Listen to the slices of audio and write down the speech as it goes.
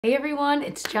Hey everyone,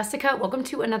 it's Jessica. Welcome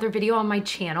to another video on my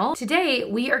channel. Today,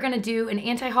 we are gonna do an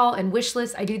anti-haul and wish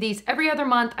list. I do these every other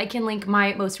month. I can link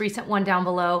my most recent one down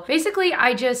below. Basically,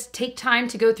 I just take time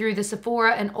to go through the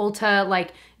Sephora and Ulta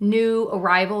like new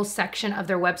arrivals section of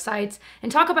their websites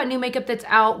and talk about new makeup that's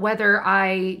out, whether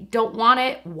I don't want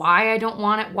it, why I don't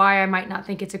want it, why I might not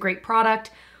think it's a great product,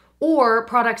 or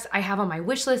products I have on my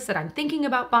wish list that I'm thinking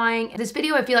about buying. This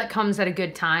video I feel like comes at a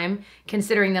good time,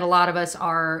 considering that a lot of us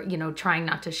are, trying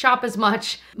not to shop as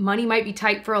much. Money might be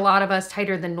tight for a lot of us,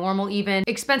 tighter than normal even.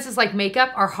 Expenses like makeup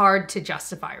are hard to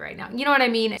justify right now. You know what I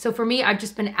mean? So for me, I've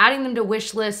just been adding them to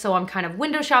wish lists, so I'm kind of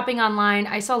window shopping online.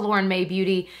 I saw Lauren May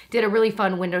Beauty did a really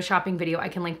fun window shopping video I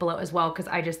can link below as well, because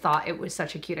I just thought it was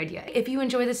such a cute idea. If you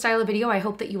enjoy this style of video, I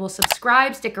hope that you will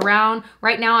subscribe, stick around.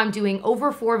 Right now I'm doing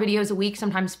over 4 videos a week,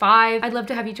 sometimes 5. I'd love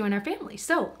to have you join our family.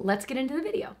 So let's get into the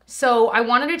video. So I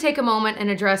wanted to take a moment and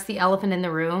address the elephant in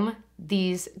the room,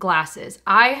 these glasses.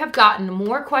 I have gotten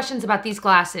more questions about these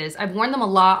glasses. I've worn them a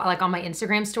lot, like on my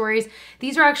Instagram stories.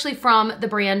 These are actually from the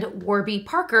brand Warby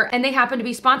Parker, and they happen to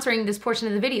be sponsoring this portion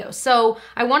of the video. So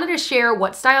I wanted to share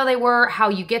what style they were, how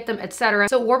you get them, etc.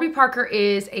 So Warby Parker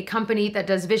is a company that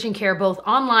does vision care both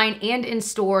online and in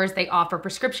stores. They offer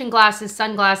prescription glasses,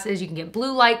 sunglasses, you can get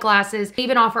blue light glasses, they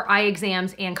even offer eye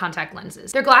exams and contact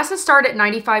lenses. Their glasses start at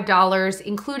 $95,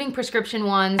 including prescription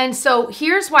ones. And so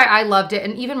here's why I loved it,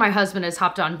 and even my husband has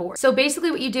hopped on board. So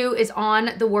basically what you do is on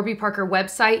the Warby Parker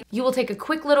website, you will take a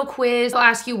quick little quiz. They'll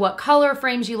ask you what color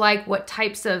frames you like, what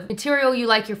types of material you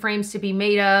like your frames to be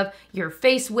made of, your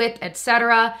face width,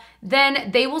 etc. Then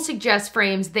they will suggest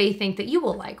frames they think that you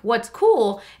will like. What's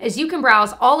cool is you can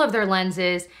browse all of their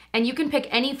lenses and you can pick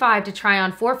any 5 to try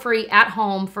on for free at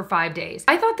home for 5 days.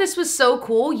 I thought this was so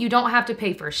cool. You don't have to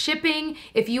pay for shipping.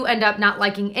 If you end up not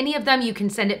liking any of them, you can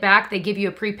send it back. They give you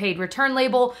a prepaid return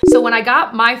label. So when I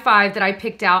got my 5 that I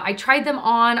picked out, I tried them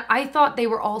on. I thought they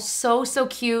were all so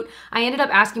cute. I ended up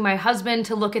asking my husband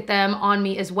to look at them on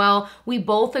me as well. We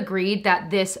both agreed that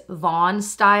this Vaughn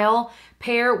style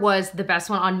pair was the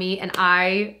best one on me, and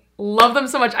I love them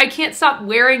so much. I can't stop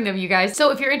wearing them, you guys. So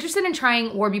if you're interested in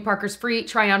trying Warby Parker's free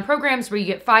try-on programs where you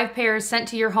get 5 pairs sent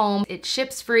to your home, it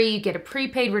ships free, you get a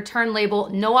prepaid return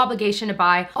label, no obligation to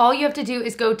buy. All you have to do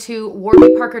is go to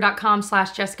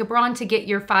warbyparker.com/Jessica Braun to get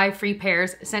your 5 free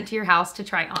pairs sent to your house to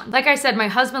try on. Like I said, my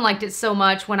husband liked it so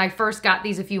much when I first got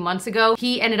these a few months ago,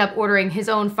 he ended up ordering his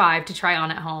own 5 to try on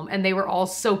at home, and they were all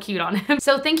so cute on him.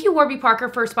 So thank you, Warby Parker,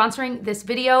 for sponsoring this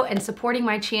video and supporting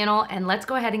my channel, and let's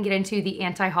go ahead and get into the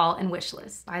anti-haul and wish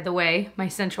list. By the way, my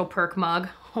Central Perk mug,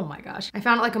 oh my gosh. I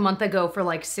found it like a month ago for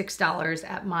like $6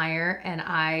 at Meijer, and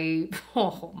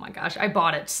oh my gosh, I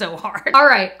bought it so hard. All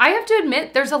right, I have to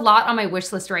admit there's a lot on my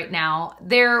wish list right now.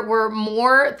 There were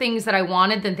more things that I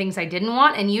wanted than things I didn't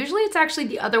want, and usually it's actually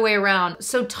the other way around.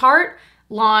 So Tarte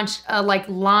launched a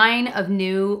line of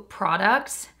new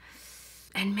products,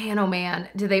 and man, oh man,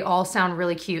 do they all sound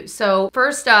really cute. So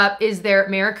first up is their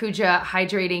Maracujá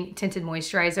Hydrating Tinted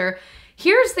Moisturizer.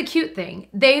 Here's the cute thing.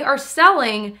 They are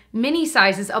selling mini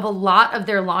sizes of a lot of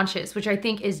their launches, which I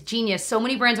think is genius. So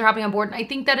many brands are hopping on board, and I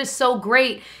think that is so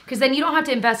great, because then you don't have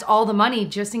to invest all the money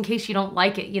just in case you don't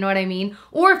like it, you know what I mean?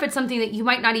 Or if it's something that you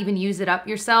might not even use it up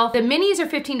yourself. The minis are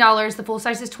 $15, the full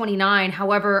size is $29.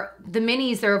 However, the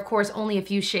minis, there are of course only a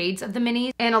few shades of the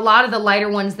minis, and a lot of the lighter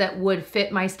ones that would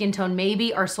fit my skin tone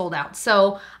maybe are sold out.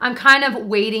 So I'm kind of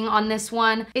waiting on this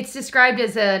one. It's described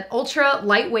as an ultra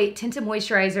lightweight tinted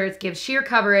moisturizer. It gives sheer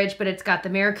coverage, but it's got the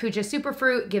Maracujá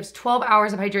Superfruit, gives 12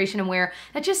 hours of hydration and wear.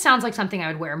 That just sounds like something I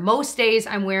would wear. Most days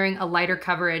I'm wearing a lighter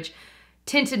coverage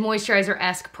tinted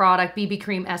moisturizer-esque product, BB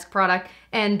cream-esque product,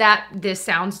 and this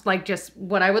sounds like just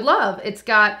what I would love. It's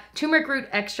got turmeric root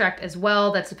extract as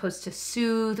well that's supposed to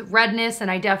soothe redness,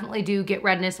 and I definitely do get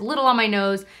redness a little on my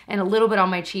nose and a little bit on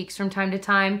my cheeks from time to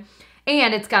time.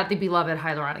 And it's got the beloved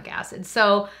hyaluronic acid.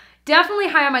 So definitely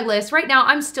high on my list. Right now,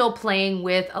 I'm still playing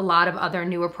with a lot of other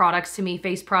newer products to me,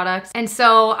 face products. And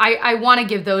so I want to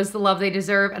give those the love they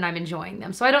deserve, and I'm enjoying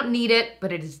them. So I don't need it,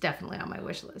 but it is definitely on my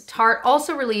wish list. Tarte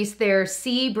also released their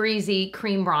Breezy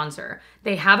Cream Bronzer.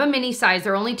 They have a mini size,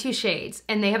 they're only 2 shades,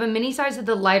 and they have a mini size of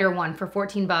the lighter one for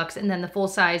 14 bucks, and then the full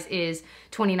size is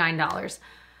 $29.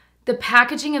 The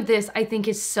packaging of this, I think,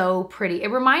 is so pretty. It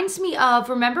reminds me of,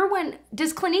 remember when,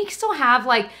 does Clinique still have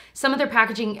like some of their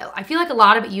packaging? I feel like a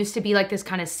lot of it used to be like this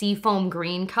kind of seafoam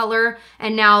green color,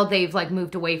 and now they've like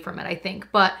moved away from it, I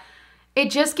think. But It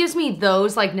just gives me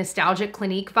those like nostalgic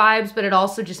Clinique vibes, but it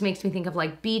also just makes me think of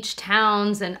like beach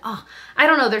towns and I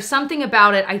don't know, there's something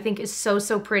about it I think is so,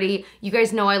 so pretty. You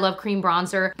guys know I love cream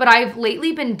bronzer, but I've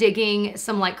lately been digging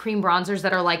some like cream bronzers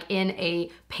that are like in a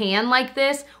pan like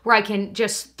this where I can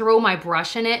just throw my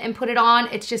brush in it and put it on.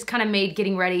 It's just kind of made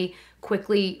getting ready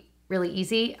quickly really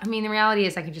easy. I mean, the reality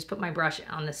is I can just put my brush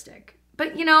on the stick.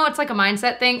 But you know, it's like a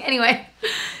mindset thing. Anyway,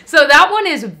 so that one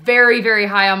is very, very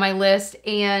high on my list.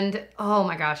 And oh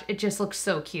my gosh, it just looks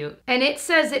so cute. And it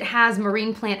says it has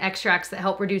marine plant extracts that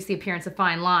help reduce the appearance of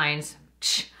fine lines.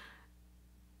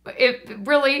 If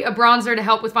really a bronzer to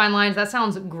help with fine lines, that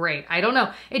sounds great. I don't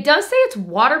know. It does say it's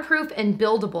waterproof and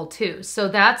buildable too. So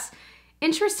that's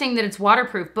interesting that it's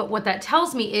waterproof, but what that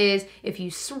tells me is if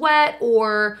you sweat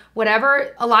or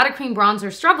whatever, a lot of cream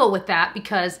bronzers struggle with that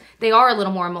because they are a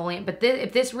little more emollient, but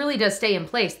if this really does stay in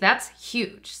place, that's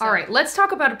huge. So. All right, let's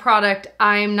talk about a product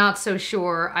I'm not so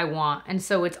sure I want, and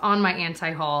so it's on my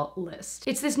anti-haul list.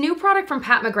 It's this new product from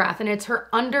Pat McGrath, and it's her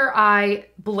under eye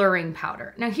blurring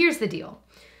powder. Now here's the deal.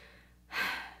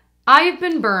 I've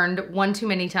been burned one too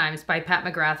many times by Pat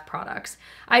McGrath products.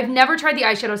 I've never tried the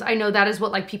eyeshadows. I know that is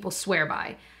what like people swear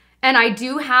by. And I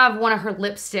do have one of her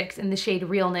lipsticks in the shade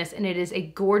Realness, and it is a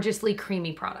gorgeously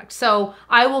creamy product. So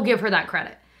I will give her that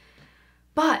credit.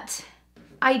 But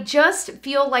I just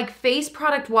feel like face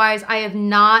product wise, I have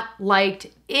not liked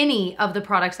any of the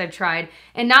products I've tried.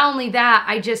 And not only that,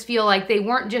 I just feel like they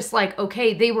weren't just like,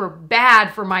 okay, they were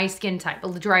bad for my skin type,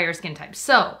 a drier skin type.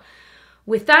 So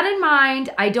with that in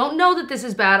mind, I don't know that this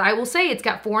is bad. I will say it's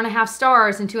got 4.5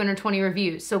 stars and 220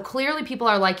 reviews. So clearly people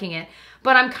are liking it.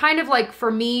 But I'm kind of like, for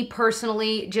me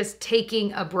personally, just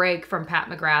taking a break from Pat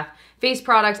McGrath. Face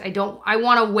products, I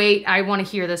want to wait. I want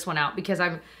to hear this one out because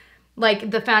I'm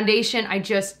like the foundation I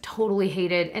just totally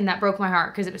hated, and that broke my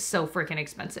heart because it was so freaking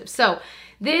expensive. So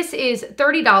this is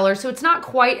 $30, so it's not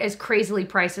quite as crazily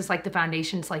priced as like the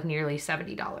foundation. It's like nearly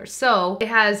 $70. So it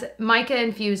has mica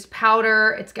infused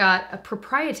powder. It's got a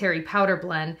proprietary powder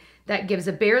blend that gives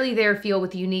a barely there feel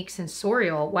with unique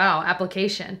sensorial, wow,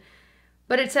 application.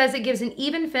 But it says it gives an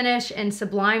even finish and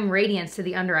sublime radiance to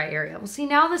the under eye area. Well, see,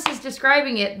 now this is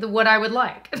describing it what I would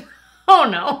like. Oh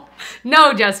no,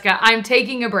 no, Jessica, I'm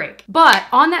taking a break. But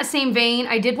on that same vein,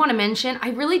 I did want to mention, I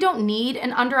really don't need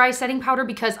an under eye setting powder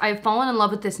because I've fallen in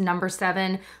love with this number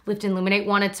 7 Lift and Luminate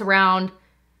one. It's around,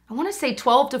 I want to say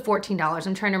 $12 to $14.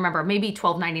 I'm trying to remember, maybe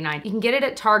 $12.99. You can get it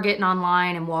at Target and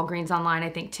online and Walgreens online, I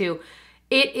think too.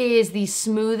 It is the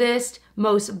smoothest,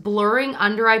 most blurring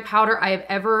under eye powder I have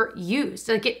ever used.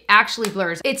 Like it actually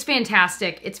blurs. It's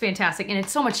fantastic. It's fantastic. And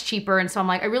it's so much cheaper. And so I'm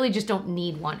like, I really just don't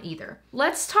need one either.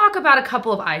 Let's talk about a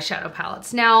couple of eyeshadow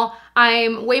palettes. Now,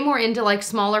 I'm way more into like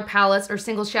smaller palettes or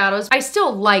single shadows. I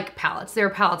still like palettes. There are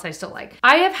palettes I still like.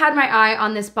 I have had my eye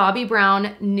on this Bobbi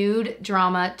Brown Nude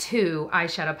Drama 2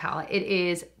 eyeshadow palette. It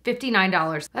is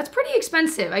 $59. That's pretty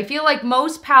expensive. I feel like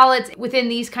most palettes within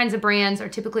these kinds of brands are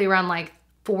typically around like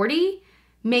 40,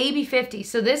 maybe 50.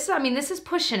 So this, I mean, this is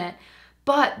pushing it,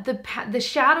 but the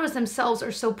shadows themselves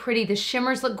are so pretty. The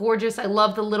shimmers look gorgeous. I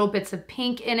love the little bits of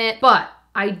pink in it, but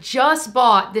I just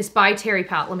bought this ByTerry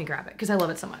palette. Let me grab it because I love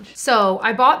it so much. So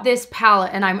I bought this palette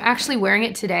and I'm actually wearing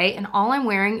it today, and all I'm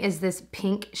wearing is this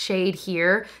pink shade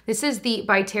here. This is the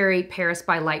ByTerry Paris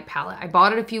by Light palette. I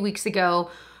bought it a few weeks ago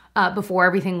before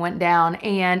everything went down,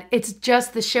 and it's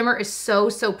just, the shimmer is so,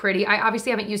 so pretty. I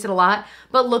obviously haven't used it a lot,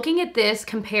 but looking at this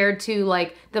compared to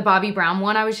like the Bobbi Brown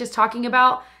one I was just talking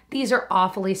about, these are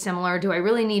awfully similar. Do I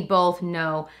really need both?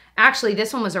 No. Actually,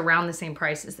 this one was around the same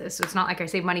price as this, so it's not like I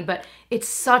saved money, but it's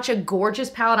such a gorgeous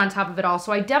palette on top of it all,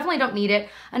 so I definitely don't need it.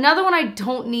 Another one I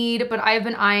don't need, but I have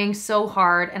been eyeing so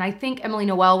hard, and I think Emily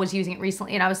Noel was using it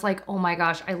recently, and I was like, oh my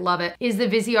gosh, I love it, is the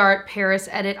Viseart Paris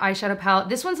Edit eyeshadow palette.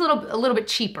 This one's a little bit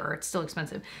cheaper. It's still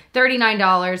expensive,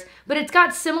 $39, but it's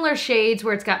got similar shades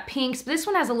where it's got pinks. This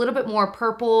one has a little bit more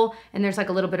purple, and there's like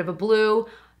a little bit of a blue.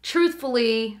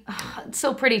 Truthfully, it's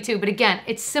so pretty too, but again,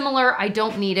 it's similar. I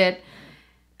don't need it.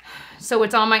 So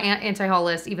it's on my anti-haul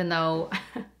list, even though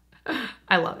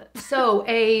I love it. So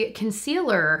a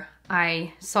concealer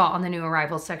I saw on the new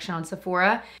arrivals section on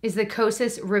Sephora is the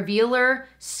Kosas Revealer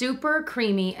Super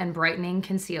Creamy and Brightening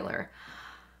Concealer.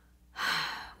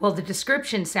 Well, the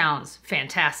description sounds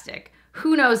fantastic.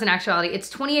 Who knows in actuality?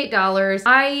 It's $28.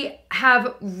 I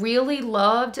have really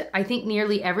loved, I think,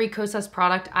 nearly every Kosas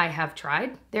product I have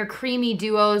tried. They're creamy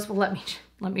duos. Well,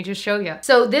 let me just show you.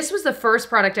 So this was the first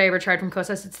product I ever tried from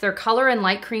Kosas. It's their Color and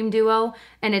Light Cream Duo,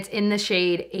 and it's in the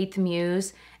shade 8th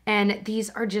Muse. And these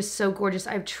are just so gorgeous.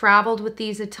 I've traveled with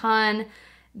these a ton.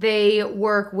 They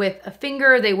work with a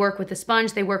finger, they work with a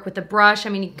sponge, they work with a brush. I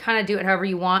mean, you can kind of do it however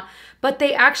you want, but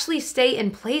they actually stay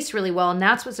in place really well, and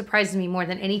that's what surprises me more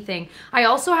than anything. I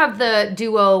also have the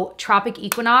Duo Tropic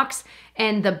Equinox,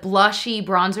 and the blushy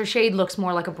bronzer shade looks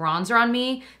more like a bronzer on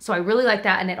me, so I really like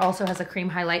that, and it also has a cream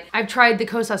highlight. I've tried the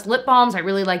Kosas lip balms. I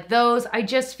really like those. I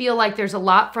just feel like there's a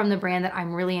lot from the brand that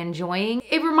I'm really enjoying.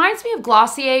 It reminds me of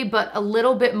Glossier, but a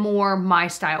little bit more my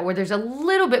style, where there's a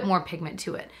little bit more pigment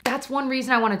to it. That's one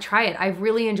reason I want to try it. I've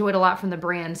really enjoyed a lot from the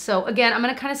brand. So again, I'm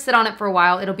gonna kind of sit on it for a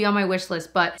while. It'll be on my wish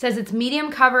list, but it says it's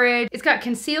medium coverage. It's got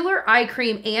concealer, eye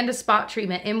cream, and a spot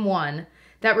treatment in one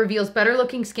that reveals better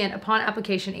looking skin upon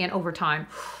application and over time.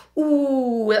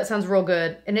 Ooh, that sounds real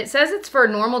good. And it says it's for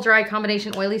normal, dry,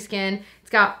 combination, oily skin.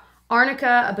 It's got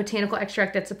arnica, a botanical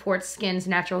extract that supports skin's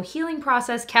natural healing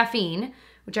process, caffeine,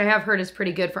 which I have heard is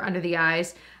pretty good for under the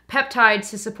eyes,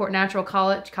 peptides to support natural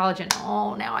collagen.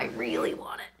 Oh, now I really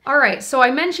want it. All right, so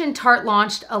I mentioned Tarte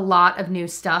launched a lot of new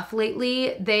stuff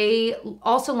lately. They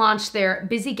also launched their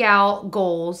Busy Gal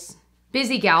Goals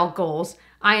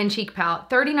Eye and Cheek Palette,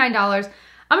 $39.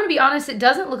 I'm gonna be honest, it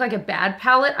doesn't look like a bad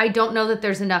palette. I don't know that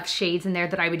there's enough shades in there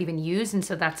that I would even use, and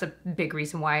so that's a big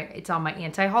reason why it's on my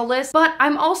anti-haul list. But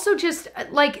I'm also just,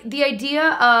 like, the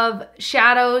idea of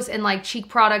shadows and like cheek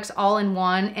products all in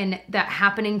one and that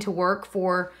happening to work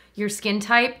for your skin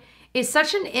type is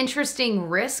such an interesting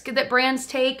risk that brands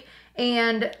take.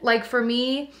 And like for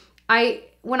me,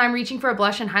 when I'm reaching for a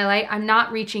blush and highlight, I'm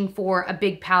not reaching for a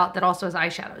big palette that also has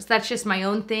eyeshadows. That's just my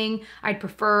own thing. I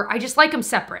just like them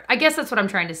separate. I guess that's what I'm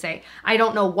trying to say. I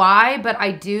don't know why, but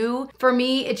I do. For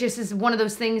me, it just is one of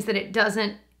those things that it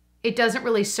doesn't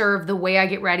really serve the way I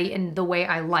get ready and the way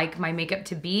I like my makeup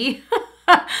to be.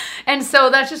 And so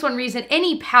that's just one reason.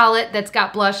 Any palette that's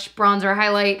got blush, bronzer,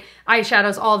 highlight,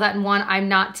 eyeshadows, all of that in one, I'm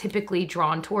not typically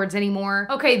drawn towards anymore.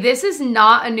 Okay, this is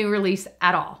not a new release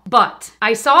at all, but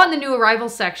I saw it in the new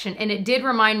arrivals section and it did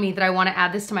remind me that I want to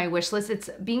add this to my wish list. It's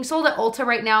being sold at Ulta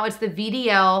right now. It's the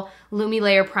VDL Lumi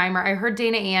Layer Primer. I heard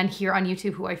Dana Ann here on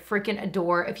YouTube, who I freaking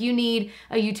adore. If you need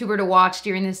a YouTuber to watch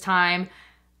during this time,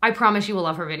 I promise you will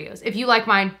love her videos. If you like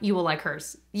mine, you will like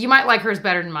hers. You might like hers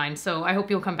better than mine, so I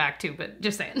hope you'll come back too, but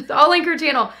just saying. So I'll link her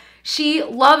channel. She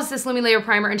loves this Lumi Layer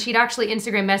Primer, and she'd actually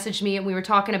Instagram messaged me and we were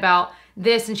talking about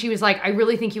this, and she was like, I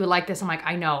really think you would like this. I'm like,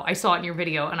 I know, I saw it in your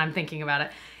video and I'm thinking about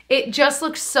it. It just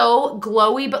looks so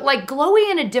glowy, but like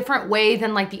glowy in a different way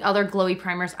than like the other glowy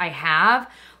primers I have,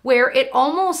 where it's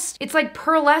like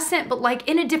pearlescent, but like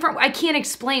in a different way. I can't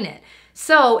explain it.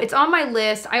 So it's on my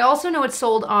list. I also know it's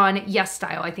sold on Yes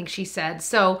Style, I think she said.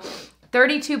 So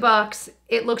 32 bucks.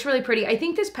 It looks really pretty. I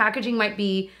think this packaging might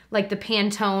be like the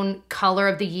Pantone color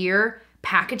of the year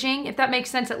packaging, if that makes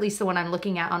sense, at least the one I'm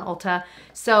looking at on Ulta.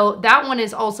 So that one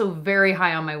is also very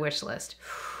high on my wish list.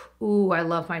 Ooh, I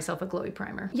love myself a glowy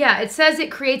primer. Yeah, it says it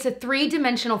creates a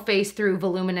 3-dimensional face through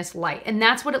voluminous light. And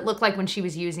that's what it looked like when she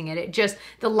was using it.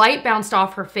 The light bounced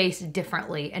off her face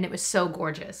differently and it was so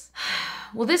gorgeous.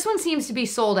 Well, this one seems to be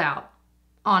sold out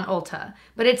on Ulta,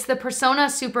 but it's the Persona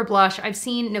Super Blush. I've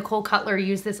seen Nicole Cutler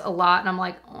use this a lot and I'm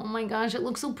like, oh my gosh, it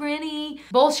looks so pretty.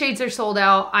 Both shades are sold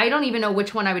out. I don't even know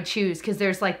which one I would choose because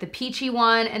there's like the peachy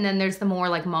one and then there's the more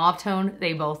like mauve tone.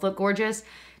 They both look gorgeous.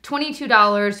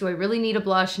 $22. Do I really need a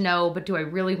blush? No, but do I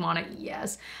really want it?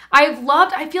 Yes. I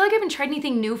feel like I haven't tried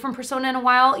anything new from Persona in a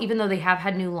while, even though they have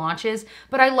had new launches,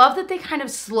 but I love that they kind of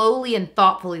slowly and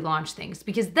thoughtfully launch things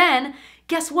because then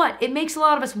guess what? It makes a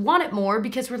lot of us want it more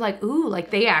because we're like, ooh, like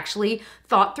they actually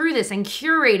thought through this and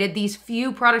curated these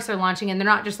few products they're launching and they're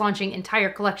not just launching entire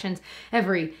collections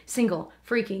every single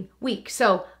freaking week.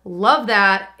 So love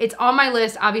that. It's on my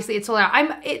list. Obviously it's sold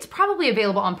out. It's probably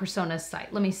available on Persona's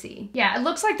site. Let me see. Yeah, it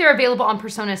looks like they're available on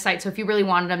Persona's site. So if you really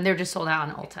wanted them, they're just sold out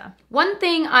on Ulta. One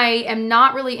thing I am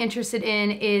not really interested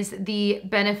in is the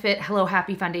Benefit Hello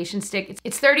Happy Foundation Stick.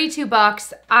 It's 32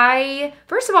 bucks.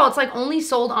 First of all, it's like only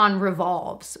sold on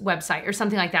Revolve's website or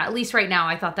something like that. At least right now,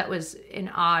 I thought that was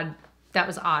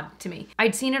odd to me.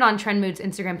 I'd seen it on Trend Mood's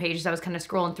Instagram page as I was kind of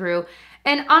scrolling through.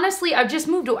 And honestly, I've just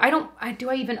moved. Do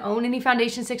I even own any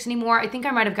foundation sticks anymore? I think I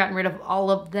might have gotten rid of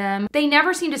all of them. They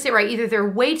never seem to sit right. Either they're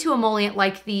way too emollient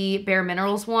like the Bare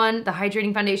Minerals one, the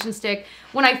hydrating foundation stick.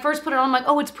 When I first put it on, I'm like,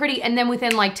 oh, it's pretty. And then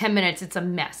within like 10 minutes, it's a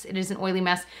mess. It is an oily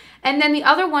mess. And then the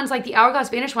other ones like the Hourglass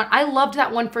Vanish one, I loved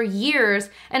that one for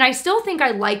years. And I still think I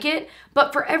like it.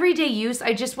 But for everyday use,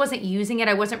 I just wasn't using it.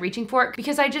 I wasn't reaching for it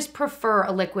because I just prefer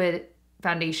a liquid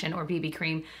foundation or BB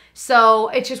cream. So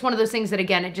it's just one of those things that,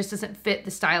 again, it just doesn't fit the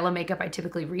style of makeup I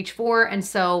typically reach for. And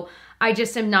so I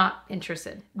just am not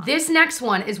interested. This next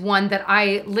one is one that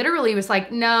I literally was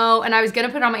like, no, and I was gonna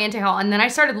put it on my anti-haul. And then I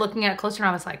started looking at it closer and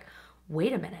I was like,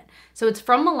 wait a minute. So it's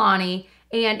from Milani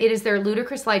and it is their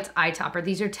Ludicrous Lights eye topper.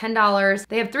 These are $10.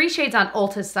 They have 3 shades on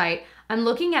Ulta's site. I'm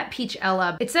looking at Peach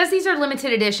Ella. It says these are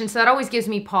limited edition, so that always gives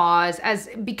me pause,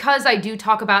 because I do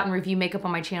talk about and review makeup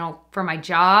on my channel for my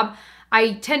job.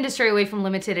 I tend to stray away from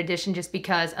limited edition just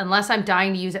because unless I'm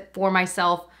dying to use it for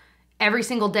myself every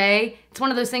single day, it's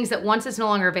one of those things that once it's no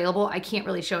longer available, I can't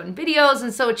really show it in videos,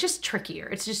 and so it's just trickier.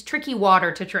 It's just tricky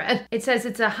water to tread. It says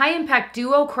it's a high impact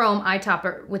duochrome eye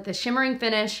topper with a shimmering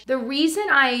finish. The reason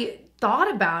I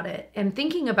thought about it and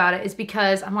thinking about it is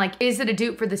because I'm like, is it a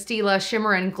dupe for the Stila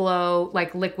Shimmer and Glow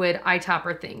like liquid eye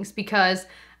topper things? Because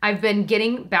I've been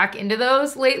getting back into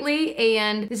those lately,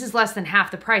 and this is less than half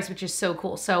the price, which is so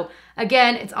cool. So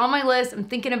again, it's on my list. I'm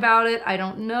thinking about it. I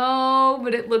don't know,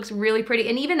 but it looks really pretty.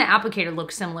 And even the applicator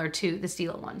looks similar to the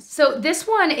Stila ones. So this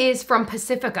one is from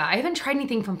Pacifica. I haven't tried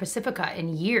anything from Pacifica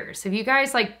in years. Have you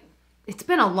guys it's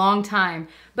been a long time,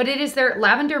 but it is their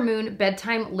Lavender Moon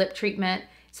Bedtime Lip Treatment.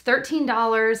 It's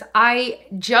 $13. I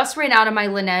just ran out of my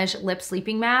Laneige lip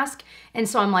sleeping mask. And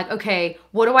so I'm like, okay,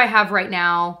 what do I have right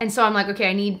now? And so I'm like, okay,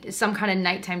 I need some kind of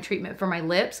nighttime treatment for my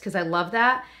lips because I love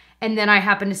that. And then I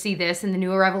happened to see this in the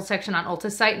new arrival section on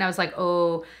Ulta's site, and I was like,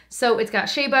 oh. So it's got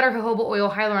shea butter, jojoba oil,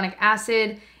 hyaluronic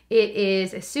acid. It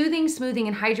is a soothing, smoothing,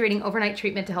 and hydrating overnight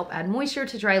treatment to help add moisture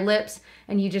to dry lips,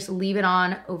 and you just leave it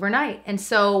on overnight. And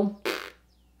so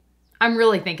I'm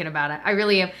really thinking about it. I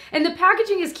really am. And the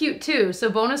packaging is cute too. So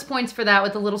bonus points for that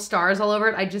with the little stars all over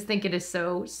it. I just think it is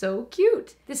so, so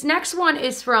cute. This next one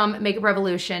is from Makeup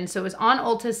Revolution. So it was on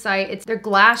Ulta's site. It's their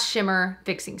Glass Shimmer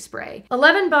Fixing Spray.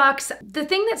 11 bucks. The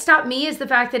thing that stopped me is the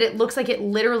fact that it looks like it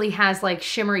literally has like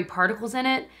shimmery particles in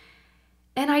it.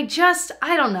 And I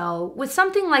don't know. With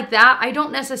something like that, I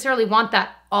don't necessarily want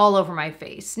that all over my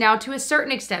face. Now, to a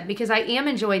certain extent, because I am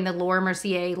enjoying the Laura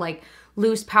Mercier like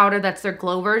loose powder, that's their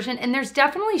glow version, and there's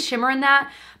definitely shimmer in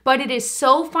that, but it is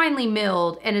so finely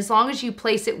milled, and as long as you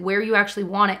place it where you actually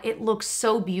want it, it looks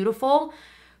so beautiful.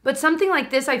 But something like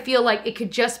this, I feel like it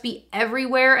could just be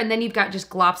everywhere, and then you've got just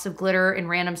glops of glitter in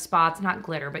random spots. Not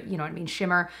glitter, but you know what I mean,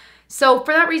 shimmer. So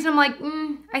for that reason, I'm like,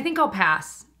 I think I'll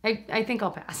pass. I think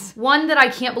I'll pass. One that I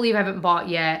can't believe I haven't bought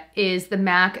yet is the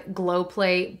MAC Glow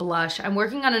Play Blush. I'm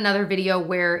working on another video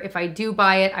where if I do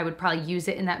buy it, I would probably use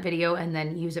it in that video and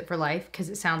then use it for life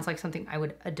because it sounds like something I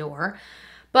would adore.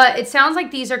 But it sounds like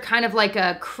these are kind of like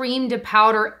a cream to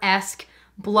powder-esque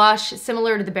blush,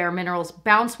 similar to the Bare Minerals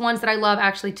Bounce ones that I love.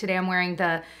 Actually, today I'm wearing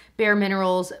the Bare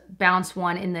Minerals Bounce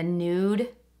one in the nude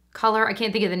color. I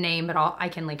can't think of the name, but I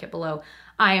can link it below.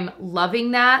 I am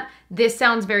loving that. This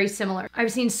sounds very similar.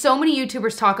 I've seen so many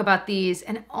YouTubers talk about these,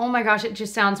 and oh my gosh, it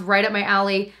just sounds right up my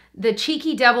alley. The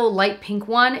Cheeky Devil light pink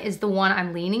one is the one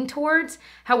I'm leaning towards.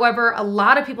 However, a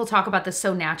lot of people talk about the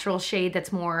So Natural shade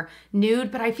that's more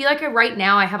nude, but I feel like right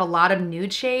now I have a lot of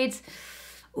nude shades.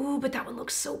 Ooh, but that one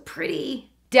looks so pretty.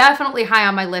 Definitely high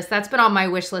on my list. That's been on my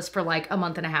wish list for like a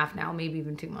month and a half now, maybe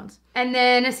even 2 months. And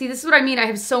then, see, this is what I mean. I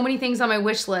have so many things on my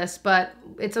wish list, but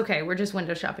it's okay. We're just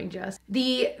window shopping, Jess.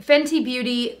 The Fenty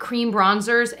Beauty cream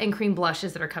bronzers and cream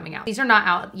blushes that are coming out. These are not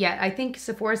out yet. I think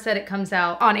Sephora said it comes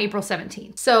out on April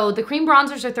 17th. So the cream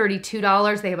bronzers are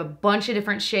 $32. They have a bunch of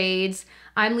different shades.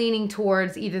 I'm leaning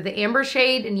towards either the amber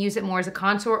shade and use it more as a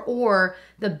contour, or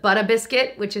the Butter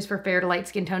Biscuit, which is for fair to light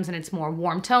skin tones and it's more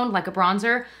warm toned like a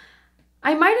bronzer.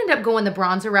 I might end up going the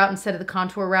bronzer route instead of the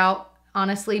contour route,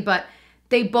 honestly, but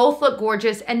they both look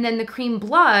gorgeous. And then the cream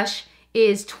blush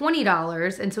is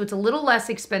 $20, and so it's a little less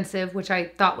expensive, which I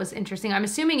thought was interesting. I'm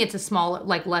assuming it's a small,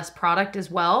 like less product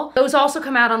as well. Those also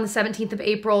come out on the 17th of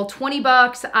April, 20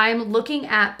 bucks. I'm looking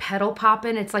at Petal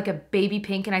Poppin'. It's like a baby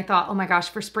pink, and I thought, oh my gosh,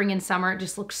 for spring and summer, it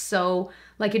just looks so,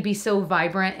 like it'd be so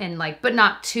vibrant and like, but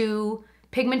not too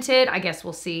pigmented. I guess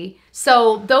we'll see.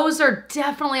 So those are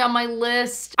definitely on my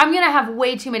list. I'm gonna have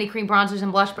way too many cream bronzers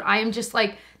and blush, but I am just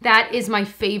like, that is my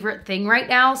favorite thing right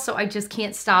now, so I just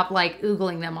can't stop like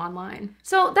oogling them online.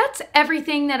 So that's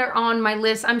everything that are on my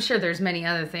list. I'm sure there's many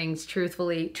other things,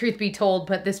 truthfully, truth be told,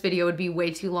 but this video would be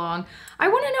way too long. I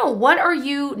wanna know, what are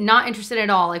you not interested in at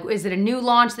all? Like, is it a new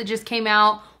launch that just came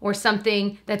out, or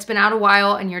something that's been out a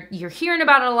while and you're hearing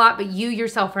about it a lot, but you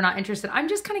yourself are not interested? I'm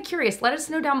just kind of curious. Let us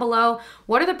know down below.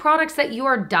 What are the products that you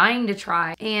are dying to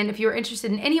try? And if you're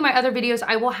interested in any of my other videos,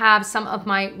 I will have some of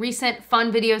my recent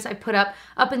fun videos I put up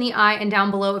in the eye and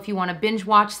down below. If you want to binge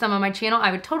watch some on my channel,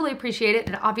 I would totally appreciate it.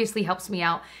 It obviously helps me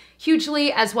out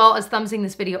hugely, as well as thumbsing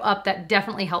this video up. That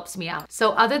definitely helps me out.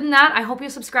 So other than that, I hope you'll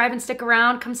subscribe and stick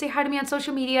around. Come say hi to me on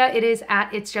social media. It is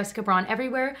at It's Jessica Braun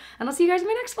everywhere. And I'll see you guys in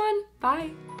my next one. Bye.